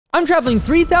I'm traveling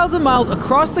 3,000 miles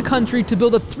across the country to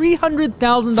build a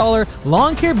 $300,000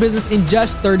 lawn care business in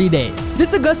just 30 days.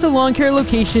 This Augusta lawn care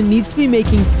location needs to be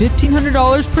making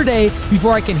 $1,500 per day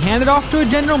before I can hand it off to a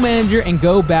general manager and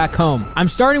go back home. I'm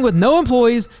starting with no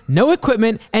employees, no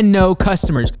equipment, and no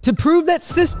customers to prove that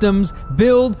systems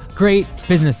build great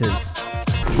businesses. This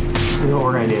is what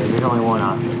we're gonna do. There's only one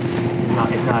option.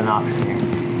 It's not an option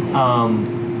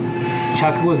here.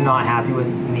 Chuck was not happy with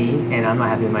me, and I'm not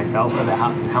happy with myself about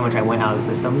how much I went out of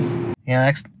the systems.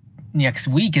 Yeah, next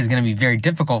week is going to be very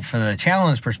difficult for the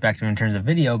challenge perspective in terms of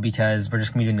video, because we're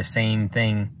just going to be doing the same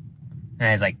thing. And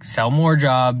it's like sell more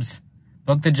jobs,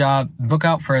 book the job, book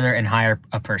out further, and hire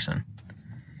a person.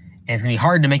 And it's going to be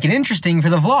hard to make it interesting for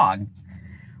the vlog.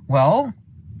 Well,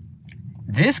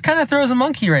 this kind of throws a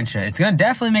monkey wrench in it. It's going to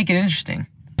definitely make it interesting.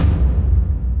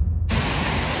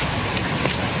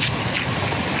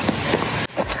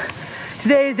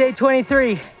 Today is day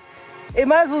 23. It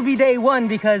might as well be day 1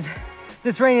 because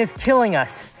this rain is killing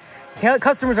us.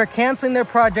 Customers are canceling their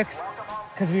projects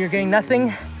because we are getting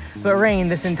nothing but rain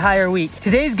this entire week.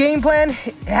 Today's game plan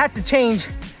had to change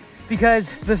because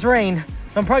this rain.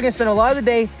 I'm probably gonna spend a lot of the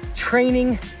day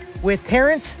training with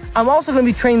Terrence. I'm also gonna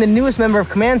be training the newest member of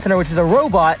Command Center, which is a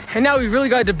robot. And now we really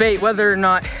gotta debate whether or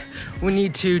not we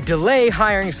need to delay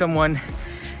hiring someone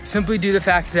simply due to the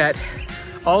fact that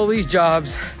all these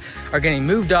jobs are getting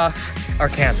moved off or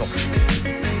canceled.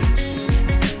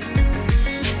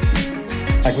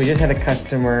 Like, we just had a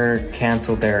customer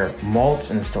cancel their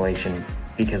mulch installation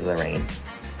because of the rain.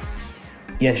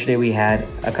 Yesterday we had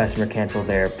a customer cancel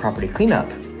their property cleanup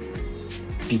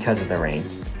because of the rain.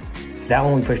 So that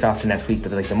one we pushed off to next week,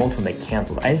 but like the mulch one they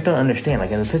canceled. I just don't understand.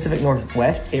 Like in the Pacific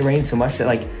Northwest, it rains so much that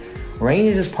like rain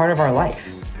is just part of our life.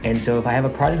 And so if I have a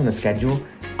project on the schedule,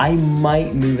 I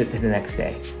might move it to the next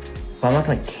day. But I'm not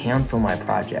gonna cancel my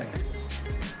project.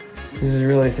 This is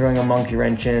really throwing a monkey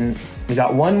wrench in. We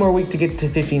got one more week to get to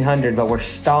 1,500, but we're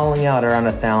stalling out around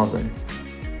 1,000.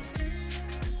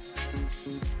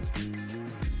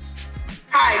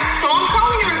 Hi, so I'm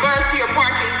calling in regards to your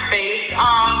parking space.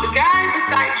 The guy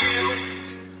beside you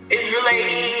is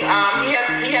relating,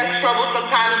 he has trouble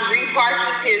sometimes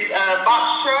reparking his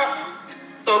box truck.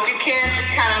 So if you can, just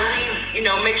kind of leave,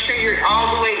 make sure you're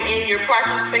all the way in your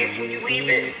parking space when you leave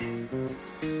it.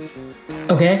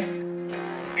 Okay.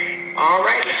 All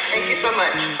right, thank you so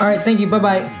much. All right, thank you,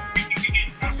 bye-bye.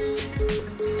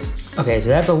 Okay, so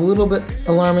that's a little bit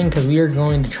alarming because we are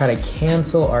going to try to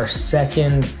cancel our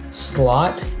second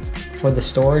slot for the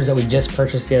storage that we just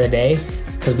purchased the other day,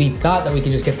 because we thought that we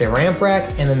could just get the ramp rack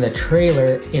and then the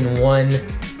trailer in one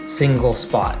single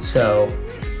spot. So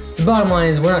the bottom line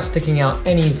is we're not sticking out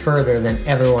any further than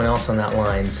everyone else on that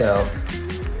line, so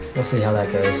we'll see how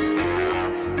that goes.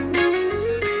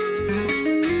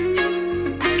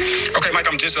 Okay, Mike,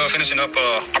 I'm just finishing up.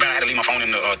 I had to leave my phone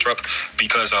in the truck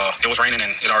because it was raining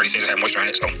and it already said it had moisture in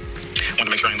it, so I wanted to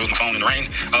make sure I didn't lose my phone in the rain.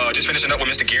 Just finishing up with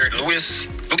Mr. Garrett Lucas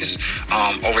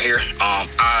over here.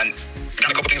 I got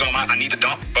a couple things on my mind I need to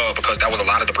dump because that was a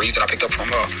lot of debris that I picked up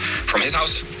from his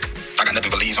house. I got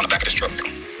nothing but leaves on the back of this truck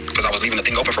because I was leaving the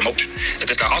thing open for mulch.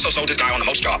 This guy also sold this guy on the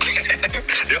mulch job.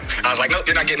 Yep. I was like, no,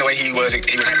 you're not getting away. He was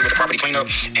happy with the property cleanup.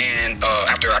 And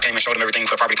after I came and showed him everything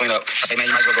for the property cleanup, I said, man,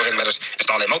 you might as well go ahead and let us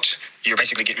install that mulch. You're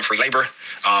basically getting free labor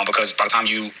because by the time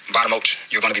you buy the mulch,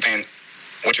 you're going to be paying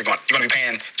what you're going to be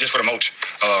paying just for the mulch.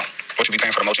 What you'll be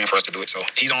paying for the mulch and for us to do it. So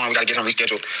he's on. We got to get him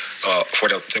rescheduled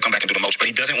to come back and do the mulch. But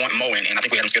he doesn't want mowing, and I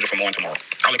think we have him scheduled for mowing tomorrow.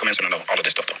 I'll let Command Center know all of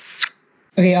this stuff though.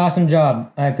 Okay, awesome job.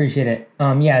 I appreciate it.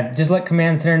 Yeah, just let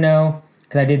Command Center know,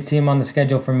 because I did see him on the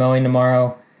schedule for mowing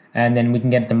tomorrow, and then we can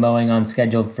get the mowing on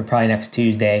scheduled for probably next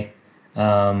Tuesday.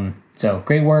 So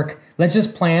great work. Let's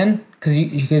just plan, because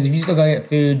if you still gotta get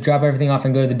food, drop everything off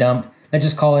and go to the dump, let's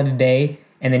just call it a day,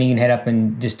 and then you can head up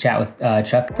and just chat with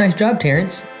Chuck. Nice job,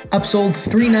 Terrence. Upsold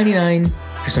 $3.99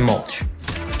 for some mulch.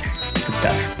 Good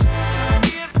stuff.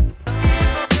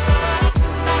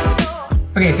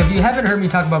 Okay, so if you haven't heard me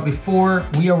talk about before,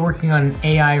 we are working on an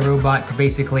AI robot to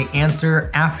basically answer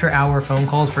after-hour phone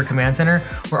calls for Command Center.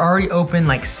 We're already open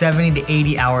like 70 to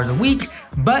 80 hours a week,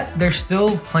 but there's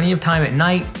still plenty of time at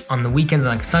night, on the weekends,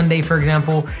 like Sunday, for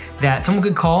example, that someone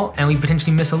could call and we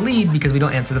potentially miss a lead because we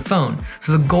don't answer the phone.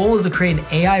 So the goal is to create an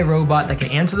AI robot that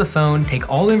can answer the phone, take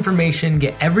all the information,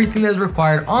 get everything that is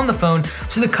required on the phone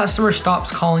so the customer stops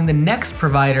calling the next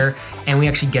provider and we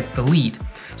actually get the lead.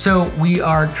 So we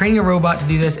are training a robot to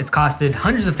do this. It's costed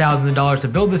hundreds of thousands of dollars to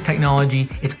build this technology.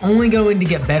 It's only going to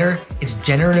get better. It's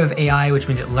generative AI, which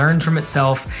means it learns from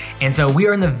itself. And so we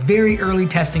are in the very early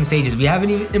testing stages. We haven't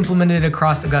even implemented it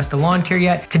across Augusta Lawn Care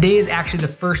yet. Today is actually the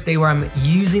first day where I'm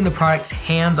using the product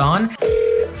hands-on.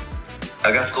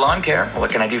 Augusta Lawn Care,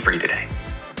 what can I do for you today?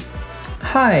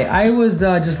 Hi, I was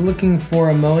just looking for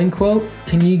a mowing quote.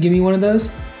 Can you give me one of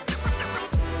those?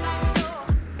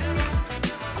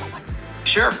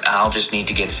 Sure, I'll just need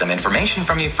to get some information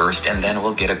from you first, and then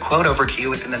we'll get a quote over to you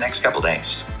within the next couple days.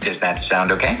 Does that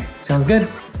sound okay? Sounds good.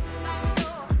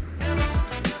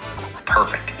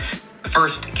 Perfect.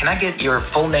 First, can I get your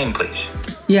full name, please?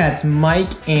 Yeah, it's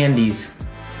Mike Andes.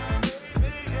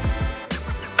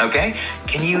 Okay,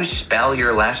 can you spell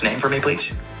your last name for me, please?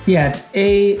 Yeah, it's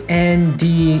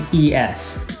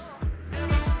Andes.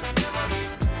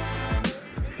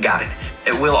 Got it.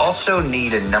 We'll also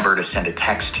need a number to send a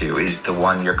text to. Is the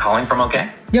one you're calling from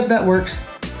okay? Yep, that works.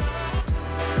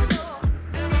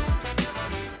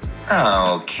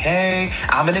 Okay,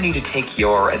 I'm gonna need to take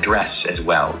your address as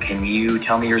well. Can you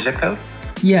tell me your zip code?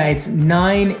 Yeah, it's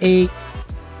 98.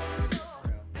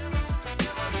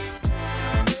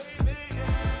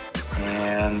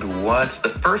 And what's the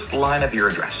first line of your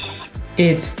address?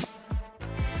 It's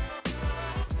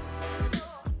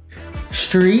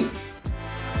Street.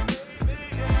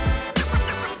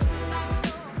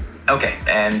 Okay,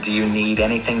 and do you need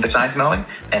anything besides mowing?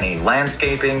 Any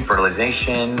landscaping,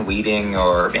 fertilization, weeding,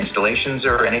 or installations,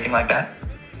 or anything like that?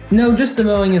 No, just the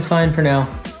mowing is fine for now.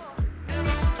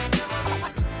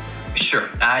 Sure,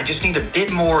 I just need a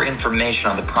bit more information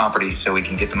on the property so we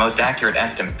can get the most accurate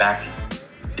estimate back to you.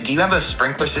 Do you have a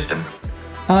sprinkler system?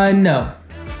 No.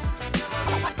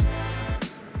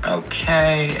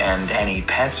 Okay, and any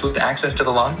pets with access to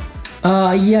the lawn?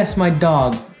 Yes, my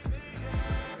dog.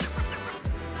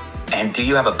 And do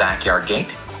you have a backyard gate?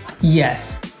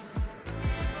 Yes.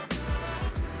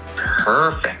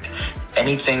 Perfect.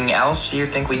 Anything else you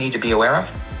think we need to be aware of?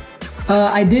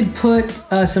 I did put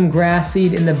some grass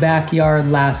seed in the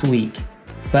backyard last week,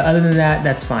 but other than that,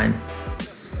 that's fine.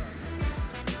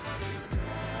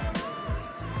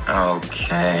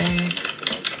 Okay.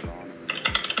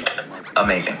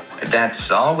 Amazing. That's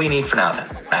all we need for now then.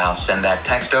 I'll send that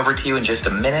text over to you in just a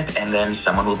minute, and then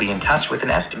someone will be in touch with an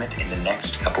estimate in the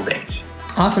next couple days.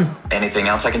 Awesome. Anything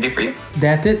else I can do for you?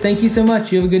 That's it. Thank you so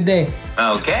much. You have a good day.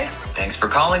 Okay. Thanks for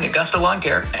calling Augusta Lawn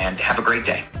Care, and have a great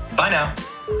day. Bye now.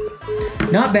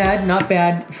 Not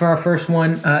bad for our first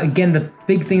one. Again, the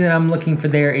big thing that I'm looking for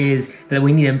there is that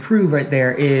we need to improve right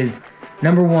there is,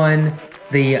 number one,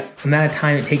 the amount of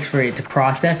time it takes for it to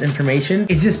process information.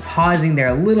 It's just pausing there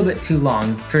a little bit too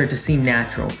long for it to seem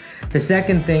natural. The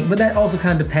second thing, but that also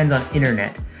kind of depends on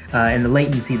internet and the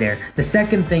latency there. The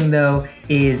second thing though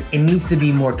is it needs to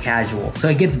be more casual. So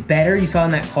it gets better, you saw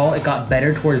in that call, it got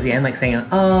better towards the end, like saying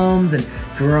ums and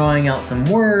drawing out some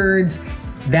words.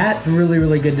 That's really,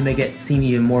 really good to make it seem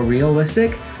even more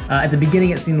realistic. At the beginning,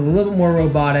 it seemed a little bit more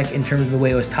robotic in terms of the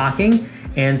way it was talking.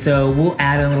 And so we'll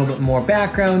add a little bit more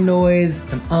background noise,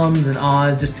 some ums and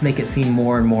ahs, just to make it seem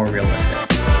more and more realistic.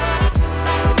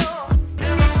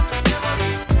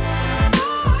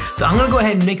 So I'm gonna go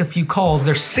ahead and make a few calls.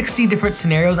 There's 60 different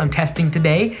scenarios I'm testing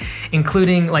today,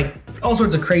 including like all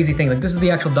sorts of crazy things. Like this is the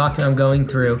actual document I'm going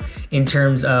through in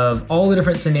terms of all the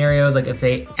different scenarios, like if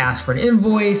they ask for an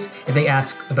invoice, if they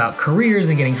ask about careers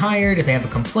and getting hired, if they have a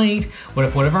complaint, what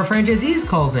if one of our franchisees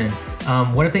calls in?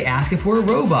 What if they ask if we're a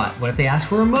robot? What if they ask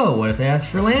for a mow? What if they ask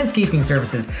for landscaping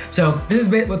services? So this is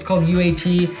what's called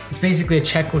UAT. It's basically a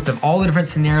checklist of all the different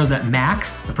scenarios that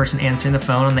Max, the person answering the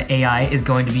phone on the AI, is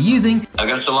going to be using.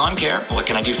 Augusta Lawn Care, what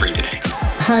can I do for you today?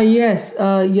 Hi, yes.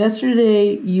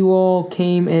 Yesterday you all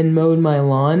came and mowed my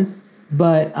lawn,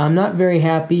 but I'm not very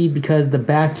happy because the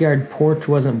backyard porch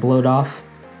wasn't blowed off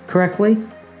correctly.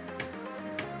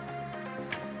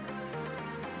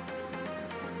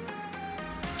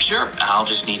 Sure, I'll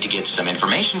just need to get some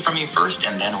information from you first,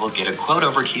 and then we'll get a quote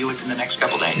over to you within the next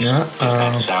couple days. Does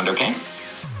that sound okay?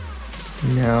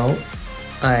 No,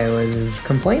 I was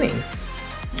complaining.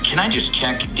 Can I just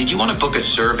check, did you want to book a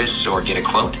service or get a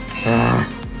quote?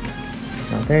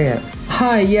 Not there yet.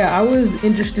 Hi, yeah, I was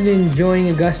interested in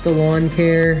joining Augusta Lawn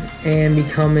Care and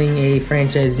becoming a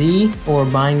franchisee or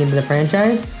buying into the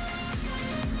franchise.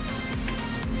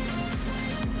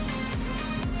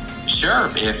 Sure,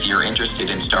 if you're interested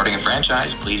in starting a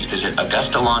franchise, please visit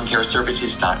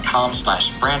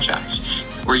AugustaLawnCareServices.com/franchise,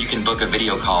 where you can book a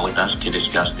video call with us to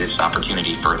discuss this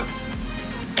opportunity further.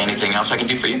 Anything else I can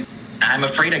do for you? I'm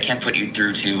afraid I can't put you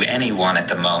through to anyone at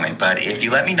the moment, but if you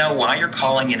let me know why you're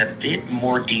calling in a bit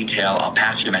more detail, I'll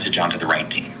pass your message on to the right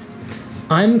team.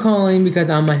 I'm calling because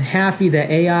I'm unhappy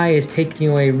that AI is taking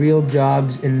away real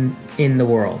jobs in the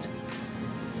world.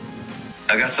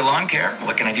 Augusta Lawn Care,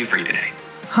 what can I do for you today?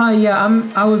 Hi, yeah,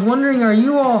 I was wondering, are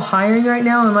you all hiring right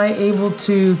now? Am I able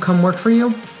to come work for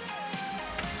you?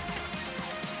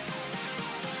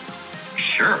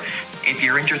 Sure. It's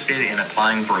you're interested in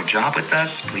applying for a job with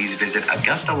us, please visit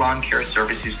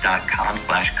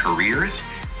AugustaLawnCareServices.com/careers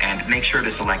and make sure to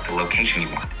select the location you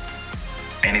want.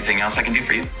 Anything else I can do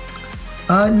for you?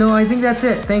 No, I think that's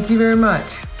it. Thank you very much.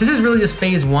 This is really just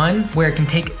phase one, where it can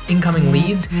take incoming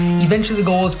leads. Eventually the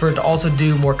goal is for it to also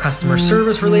do more customer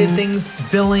service related things,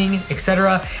 billing,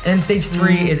 etc. And then stage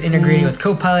 3 is integrating with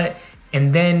Copilot,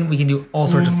 and then we can do all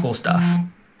sorts of cool stuff.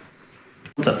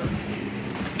 What's up?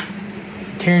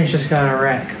 Terrence just got in a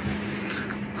wreck.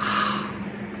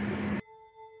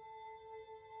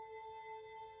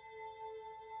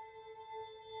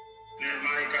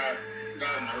 Everybody got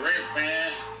in a wreck,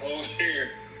 man. Over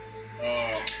here.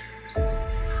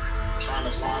 Trying to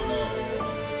find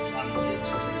trying to get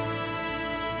to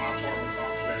my apartment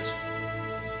complex.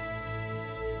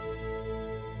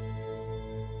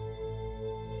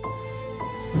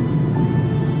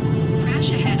 Crash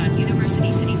ahead on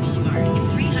University City Boulevard in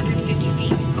 350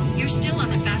 feet. You're still on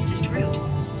the fastest route.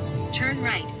 Turn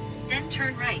right, then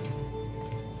turn right.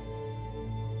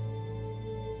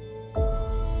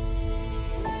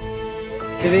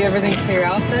 Did everything clear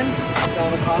out then?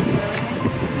 All the cops and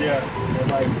everything? Yeah,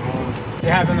 like, They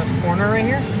have in this corner right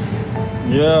here?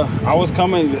 yeah, I was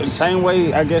coming the same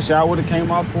way. I guess y'all would have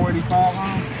came off 485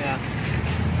 on. Yeah.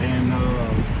 And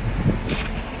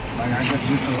like I guess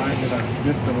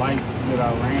this the light that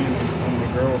I ran, and the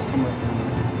girls coming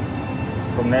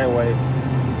from that way.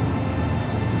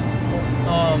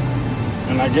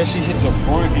 And I guess she hit the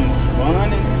front and spun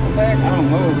and hit the back. I don't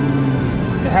know.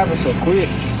 It happened so quick.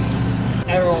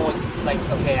 Everyone was like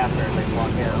okay after like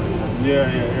walking out. So.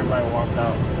 Yeah, everybody walked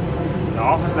out. The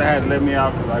officer had to let me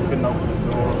out because I couldn't open the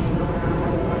door.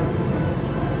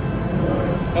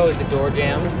 Oh, is the door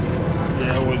jammed?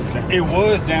 Yeah, it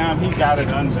was jammed. He got it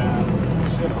unjammed.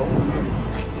 Should open it.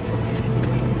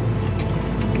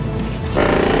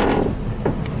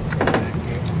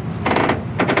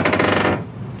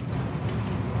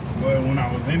 But when I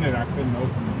was in it, I couldn't open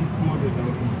it. He pulled it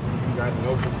open. He got it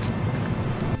open.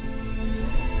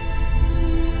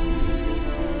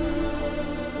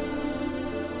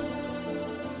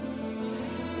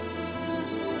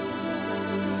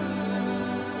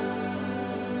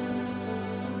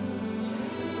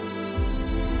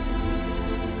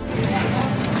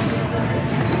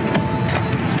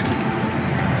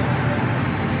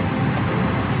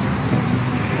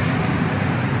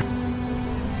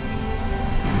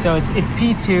 So it's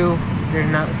P2. There's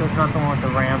not, so it's not the one with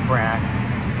the ramp rack,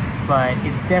 but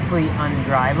it's definitely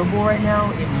undrivable right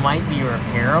now. It might be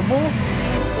repairable.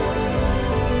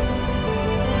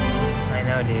 I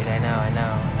know, dude. I know,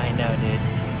 dude.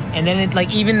 And then it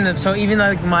like even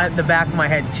like the back of my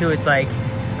head too. It's like,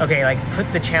 okay, like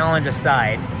put the challenge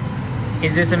aside.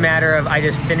 Is this a matter of I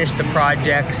just finish the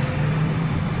projects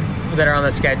that are on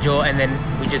the schedule and then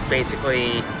we just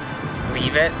basically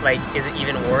leave it? Like, is it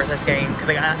even worth us getting, because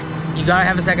like you gotta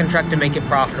have a second truck to make it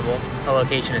profitable, a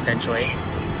location essentially.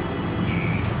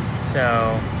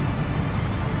 So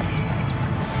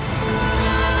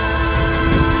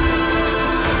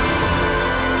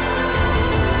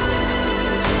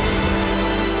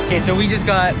okay, so we just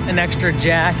got an extra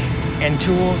jack and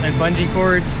tools and bungee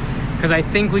cords because I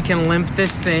think we can limp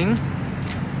this thing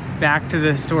back to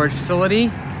the storage facility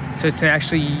so it's to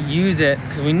actually use it,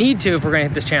 because we need to if we're gonna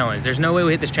hit this challenge. There's no way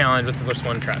we hit this challenge with just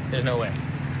one truck. There's no way.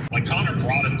 Like Connor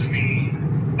brought it to me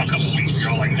a couple weeks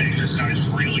ago, like, hey, this guy's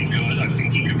really good. I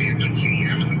think he could be a good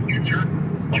GM in the future.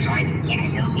 Like, I want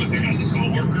to work with him as a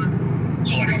co-worker.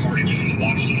 So, like, I've already been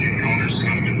watching it. Connor's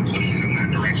kind of been pushing in that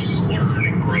direction to learn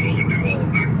and grow and do all of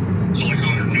that. So, like,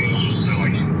 Connor knows that,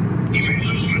 like, he may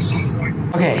lose him at some point.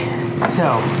 Okay,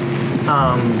 so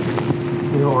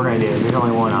this is what we're gonna do. There's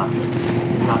only one option.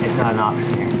 It's not an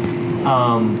option here.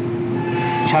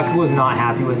 Chuck was not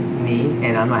happy with me,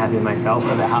 and I'm not happy with myself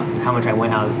about how much I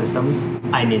went out of the systems.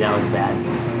 I knew that was bad.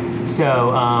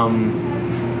 So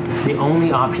the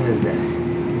only option is this,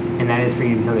 and that is for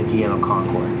you to become the GM of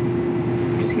Concord,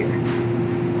 which is here.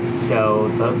 So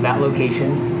that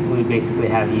location, we would basically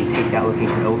have you take that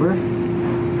location over.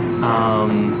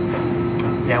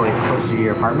 That way it's closer to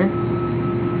your apartment.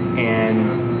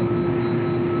 And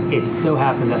it so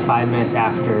happened that 5 minutes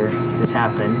after this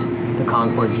happened, the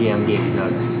Concord GM gave his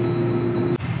notice.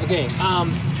 Okay,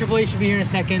 AAA should be here in a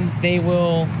second. They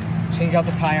will change out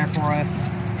the tire for us,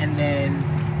 and then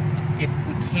if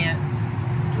we can't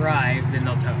drive, then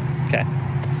they'll tow us. Okay.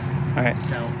 All right.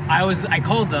 So I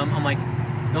called them. I'm like,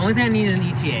 the only thing I need is an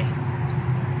ETA.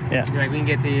 Yeah. They're like, we can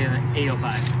get the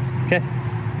 805. Okay.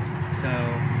 So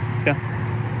let's go.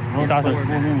 That's awesome. 4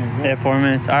 minutes. Yeah, 4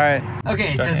 minutes. All right.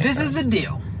 okay, so this is the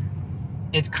deal.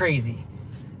 It's crazy.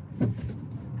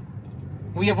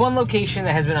 we have one location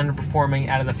that has been underperforming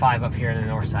out of the 5 up here in the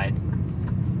north side.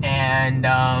 And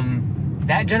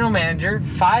that general manager,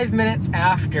 5 minutes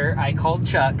after I called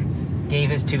Chuck, gave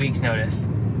his 2 weeks notice.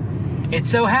 It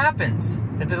so happens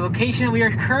that the location that we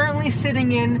are currently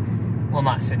sitting in, well,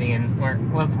 not sitting in,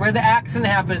 where the accident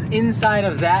happens, inside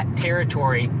of that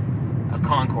territory of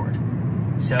Concord.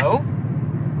 So,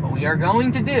 what we are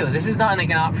going to do, this is not like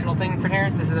an optional thing for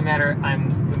Terrence, this is a matter,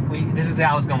 this is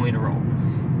how it's going to roll.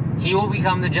 He will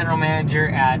become the general manager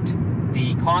at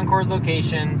the Concord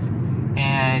location,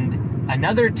 and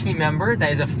another team member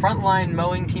that is a frontline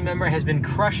mowing team member has been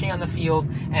crushing on the field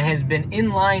and has been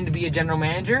in line to be a general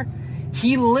manager.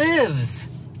 He lives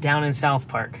down in South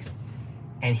Park,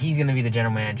 and he's gonna be the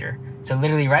general manager. So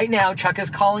literally right now, Chuck is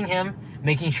calling him,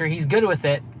 making sure he's good with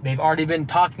it. They've already been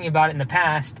talking about it in the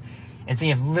past, and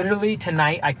seeing if literally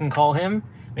tonight I can call him,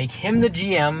 make him the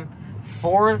GM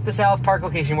for the South Park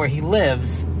location where he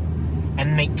lives,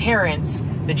 and make Terrence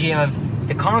the GM of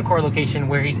the Concord location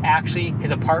where he's actually,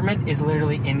 his apartment is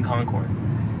literally in Concord.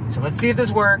 So let's see if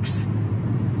this works.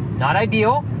 Not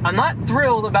ideal. I'm not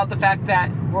thrilled about the fact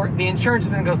that the insurance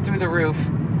is gonna go through the roof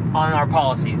on our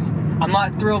policies. I'm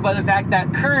not thrilled by the fact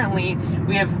that currently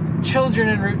we have children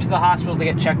en route to the hospital to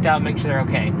get checked out and make sure they're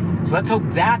okay. So let's hope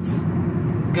that's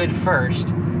good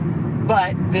first.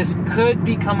 But this could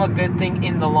become a good thing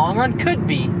in the long run. Could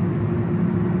be.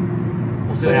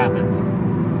 We'll see what happens.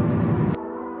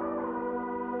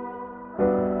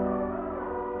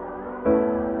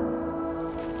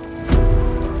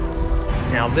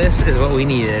 Now this is what we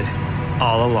needed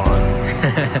all along.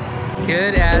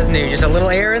 Good as new. Just a little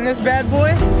air in this bad boy,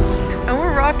 and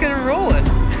we're rocking and rolling.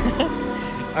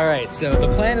 All right, so the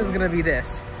plan is gonna be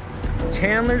this.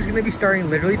 Chandler's gonna be starting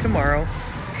literally tomorrow.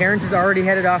 Terrence is already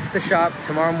headed off to the shop.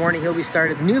 Tomorrow morning he'll be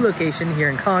starting at the new location here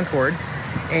in Concord.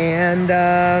 And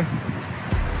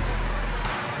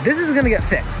this is gonna get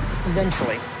fixed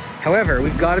eventually. However,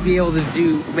 we've gotta be able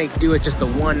to make do with just the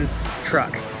one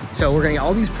truck. So we're gonna get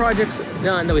all these projects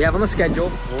done that we have on the schedule,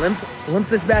 limp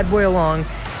this bad boy along,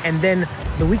 and then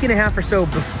the week and a half or so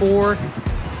before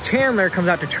Chandler comes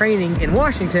out to training in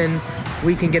Washington,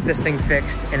 we can get this thing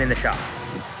fixed and in the shop.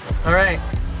 All right,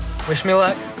 wish me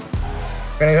luck.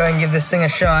 We're gonna go ahead and give this thing a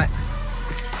shot.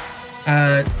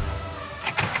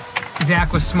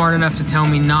 Zach was smart enough to tell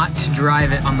me not to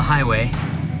drive it on the highway.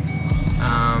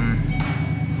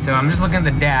 So I'm just looking at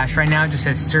the dash. Right now it just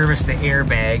says service the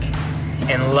airbag.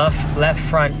 And left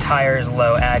front tire is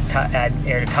low, add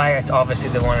air to tire. It's obviously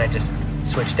the one I just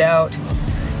switched out.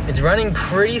 It's running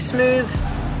pretty smooth,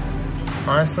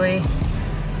 honestly.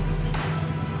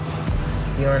 Just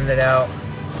feeling it out.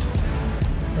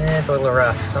 It's a little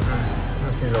rough, something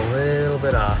seems a little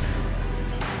bit off.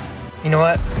 You know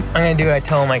what? I'm gonna do what I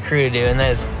tell my crew to do, and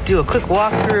that is do a quick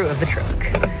walkthrough of the truck.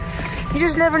 You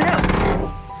just never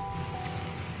know.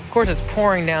 Of course it's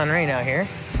pouring down rain out here.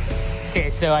 Okay,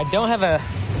 so I don't have a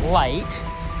light.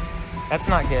 That's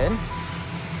not good.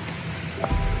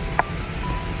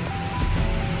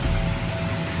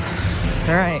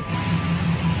 All right.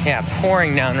 Yeah,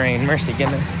 pouring down rain, mercy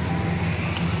goodness.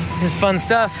 This is fun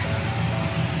stuff.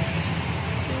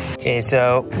 Okay,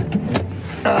 so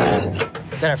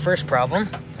then our first problem,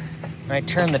 when I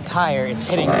turn the tire, it's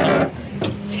hitting something.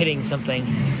 It's hitting something.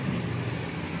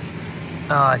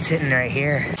 Oh, it's hitting right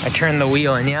here. I turn the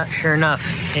wheel and yeah, sure enough,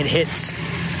 it hits.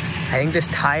 I think this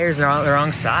tire's the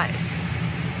wrong size.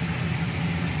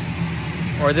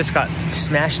 Or this got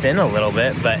smashed in a little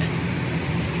bit, but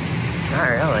not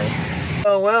really.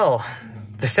 Oh well,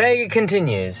 the saga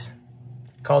continues.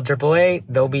 Called AAA,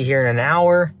 they'll be here in an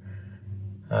hour.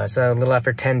 So a little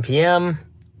after 10 p.m.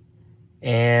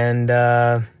 And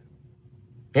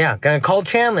yeah, gonna call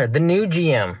Chandler, the new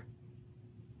GM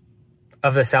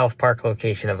of the South Park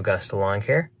location of Augusta Lawn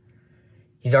Care.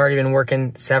 He's already been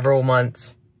working several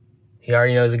months. He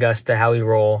already knows Augusta, how we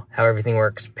roll, how everything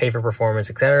works, pay for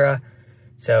performance, etc.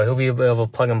 So he'll be able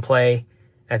to plug and play.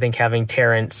 I think having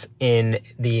Terrence in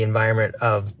the environment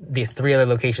of the 3 other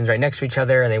locations right next to each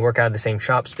other and they work out of the same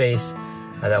shop space,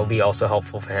 that will be also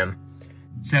helpful for him.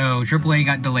 So AAA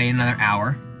got delayed another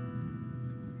hour.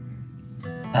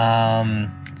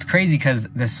 It's crazy because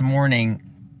this morning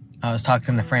I was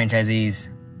talking to the franchisees.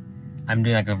 I'm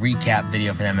doing like a recap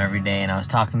video for them every day, and I was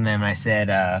talking to them and I said,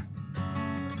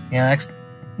 you know,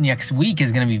 next week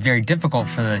is going to be very difficult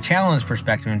for the challenge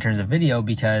perspective in terms of video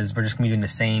because we're just going to be doing the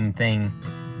same thing.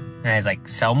 And I was like,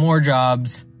 sell more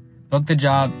jobs, book the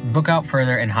job, book out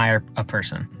further, and hire a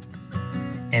person.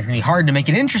 And it's going to be hard to make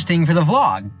it interesting for the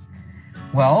vlog.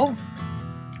 Well,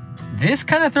 this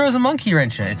kind of throws a monkey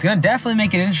wrench in it. It's going to definitely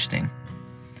make it interesting.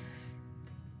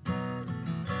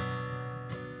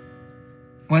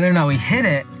 whether or not we hit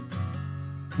it,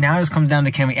 now it just comes down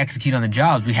to can we execute on the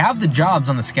jobs. We have the jobs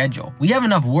on the schedule. We have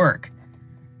enough work.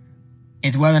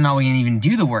 It's whether or not we can even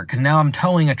do the work, because now I'm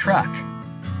towing a truck.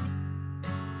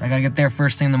 So I gotta get there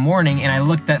first thing in the morning, and I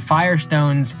looked at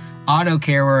Firestone's auto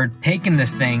care where we're taking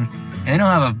this thing, and they don't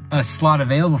have a slot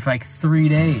available for like 3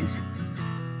 days.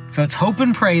 So it's hope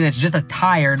and pray that's just a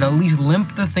tire to at least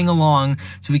limp the thing along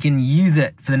so we can use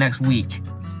it for the next week.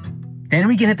 Then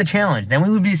we can hit the challenge. Then we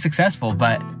would be successful,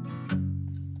 but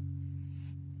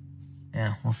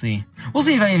yeah, we'll see. We'll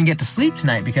see if I even get to sleep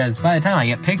tonight, because by the time I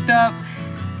get picked up,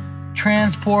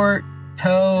 transport,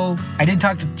 tow, I did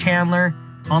talk to Chandler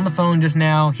on the phone just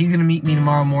now. He's gonna meet me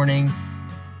tomorrow morning.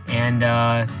 And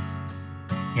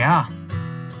yeah.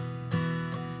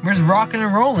 We're just rocking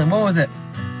and rolling. What was it?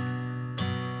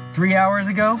 3 hours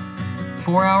ago?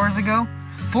 4 hours ago?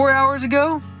 4 hours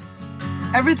ago?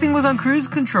 Everything was on cruise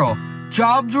control.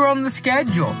 Jobs were on the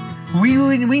schedule. We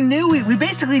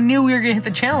basically knew we were gonna hit the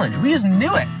challenge. We just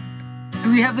knew it.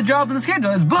 We have the job on the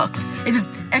schedule, it's booked. It just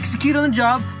execute on the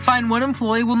job, find one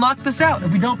employee, we'll knock this out.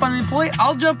 If we don't find the employee,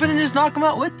 I'll jump in and just knock him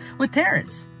out with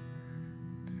Terrence.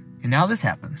 And now this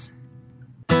happens.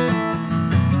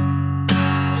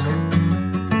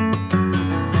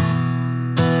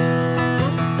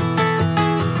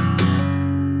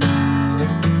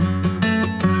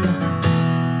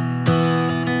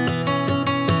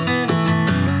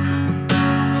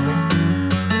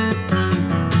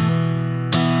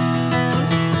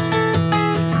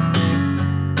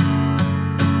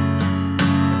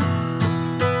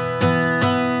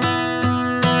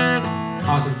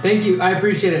 Awesome. Thank you. I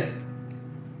appreciate it.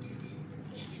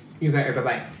 You got your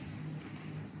bye-bye.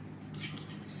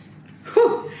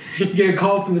 Whew. You get a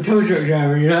call from the tow truck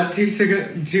driver. You're not you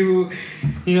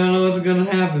don't know what's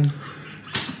gonna happen.